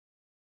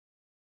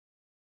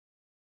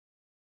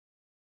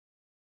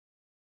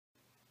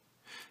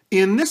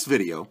In this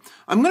video,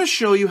 I'm going to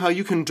show you how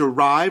you can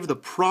derive the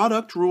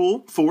product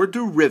rule for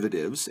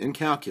derivatives in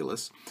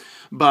calculus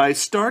by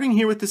starting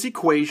here with this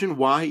equation,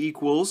 y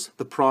equals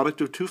the product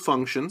of two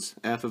functions,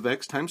 f of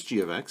x times g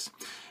of x,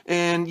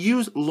 and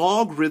use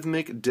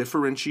logarithmic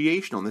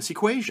differentiation on this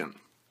equation.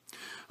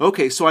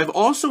 Okay, so I've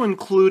also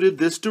included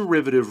this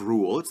derivative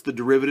rule. It's the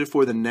derivative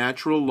for the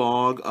natural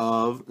log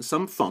of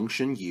some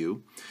function,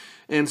 u.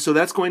 And so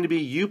that's going to be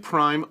u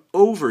prime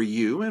over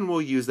u, and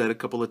we'll use that a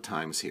couple of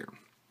times here.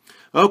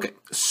 Okay,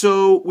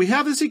 so we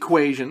have this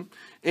equation,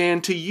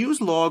 and to use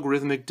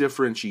logarithmic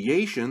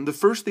differentiation, the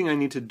first thing I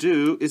need to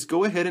do is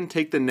go ahead and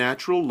take the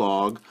natural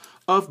log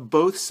of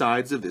both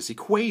sides of this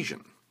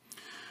equation.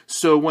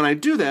 So when I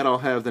do that, I'll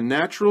have the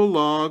natural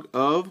log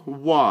of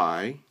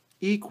y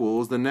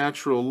equals the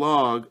natural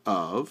log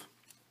of,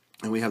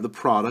 and we have the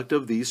product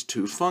of these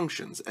two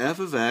functions, f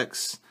of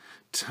x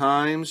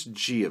times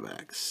g of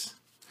x.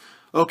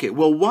 Okay,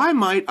 well, why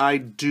might I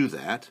do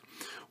that?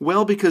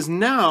 Well, because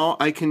now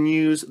I can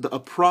use a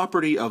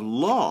property of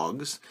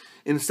logs.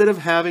 Instead of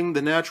having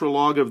the natural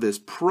log of this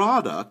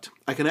product,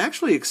 I can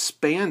actually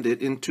expand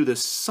it into the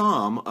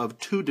sum of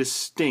two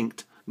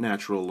distinct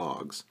natural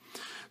logs.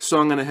 So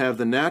I'm going to have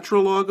the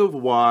natural log of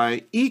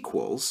y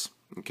equals,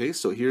 okay,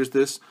 so here's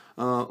this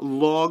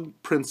log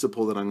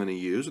principle that I'm going to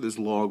use, this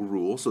log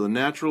rule. So the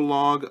natural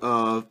log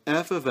of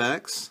f of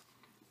x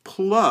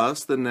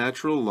plus the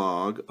natural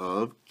log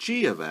of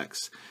g of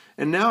x.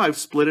 And now I've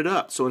split it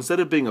up. So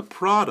instead of being a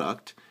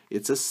product,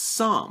 it's a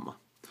sum.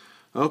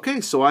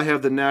 Okay, so I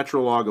have the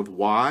natural log of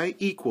y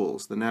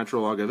equals the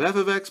natural log of f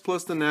of x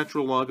plus the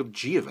natural log of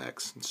g of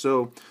x.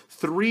 So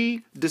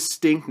three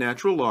distinct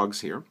natural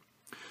logs here.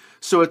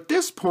 So at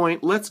this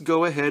point, let's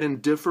go ahead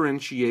and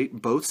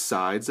differentiate both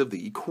sides of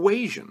the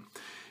equation.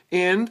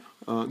 And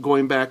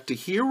going back to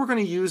here, we're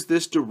going to use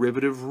this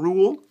derivative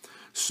rule.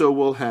 So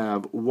we'll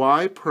have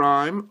y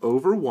prime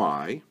over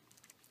y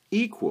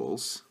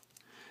equals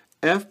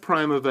f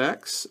prime of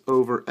x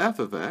over f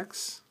of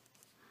x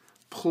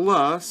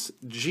plus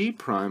g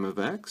prime of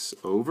x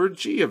over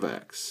g of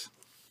x.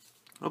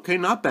 Okay,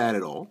 not bad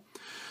at all.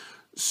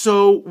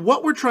 So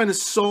what we're trying to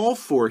solve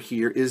for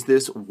here is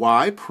this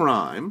y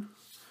prime,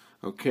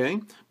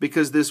 okay,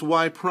 because this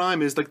y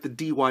prime is like the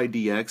dy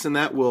dx, and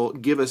that will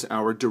give us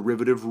our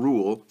derivative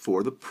rule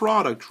for the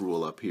product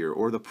rule up here,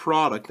 or the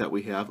product that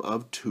we have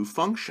of two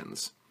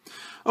functions.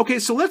 Okay,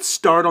 so let's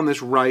start on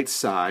this right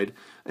side,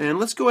 and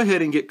let's go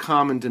ahead and get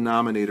common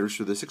denominators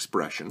for this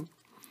expression.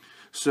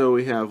 So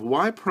we have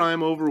y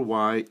prime over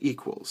y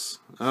equals.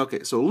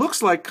 Okay, so it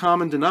looks like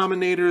common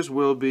denominators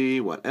will be,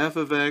 what, f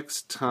of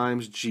x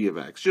times g of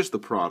x, just the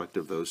product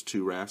of those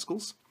two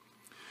rascals.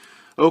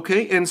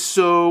 Okay, and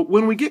so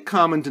when we get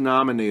common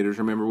denominators,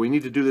 remember, we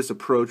need to do this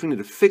approach. We need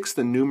to fix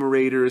the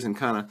numerators and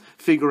kind of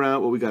figure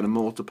out what we got to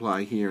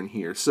multiply here and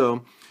here.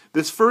 So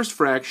this first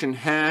fraction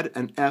had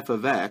an f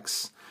of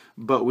x,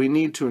 but we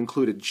need to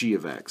include a g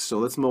of x. So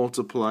let's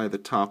multiply the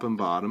top and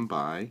bottom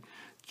by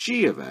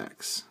g of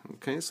x.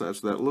 Okay, so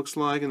that's what that looks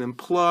like, and then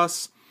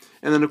plus,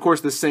 and then of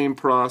course the same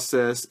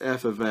process,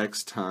 f of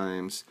x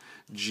times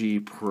g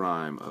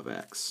prime of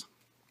x.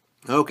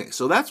 Okay,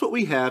 so that's what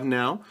we have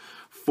now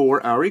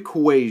for our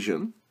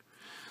equation.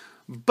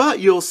 But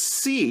you'll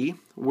see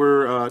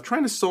we're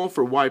trying to solve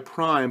for y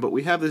prime, but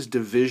we have this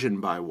division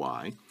by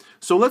y.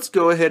 So let's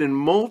go ahead and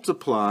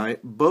multiply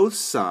both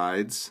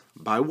sides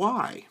by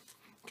y.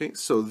 Okay,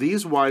 so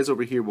these y's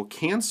over here will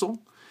cancel,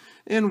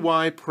 and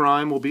y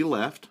prime will be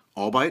left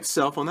all by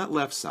itself on that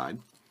left side.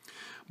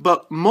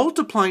 But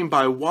multiplying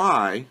by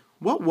y,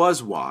 what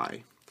was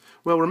y?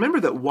 Well, remember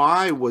that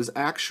y was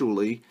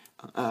actually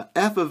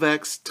f of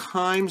x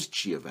times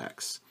g of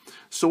x.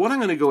 So what I'm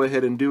going to go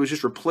ahead and do is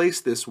just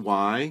replace this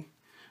y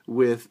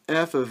with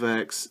f of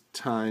x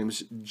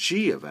times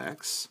g of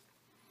x,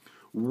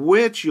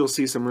 which you'll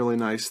see some really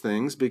nice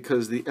things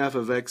because the f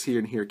of x here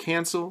and here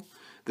cancel,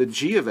 the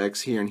g of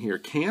x here and here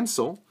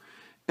cancel,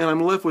 and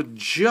I'm left with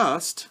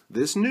just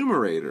this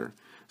numerator.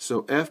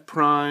 So f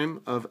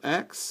prime of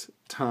x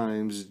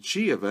times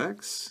g of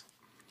x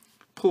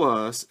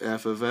plus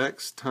f of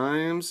x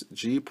times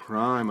g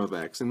prime of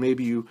x. And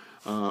maybe you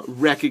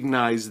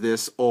recognize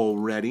this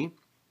already.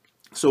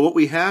 So what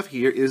we have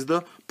here is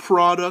the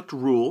product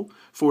rule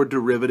for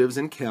derivatives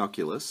in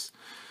calculus.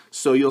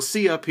 So you'll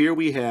see up here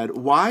we had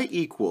y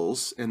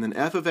equals and then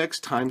f of x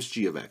times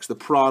g of x, the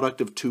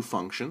product of two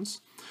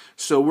functions.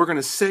 So we're going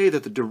to say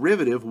that the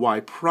derivative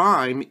y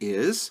prime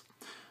is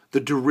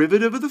the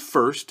derivative of the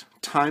first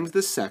times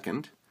the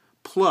second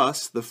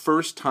plus the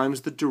first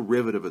times the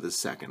derivative of the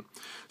second.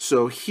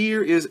 So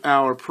here is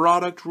our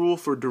product rule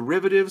for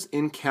derivatives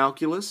in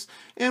calculus,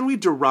 and we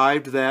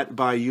derived that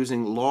by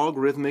using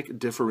logarithmic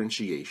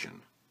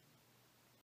differentiation.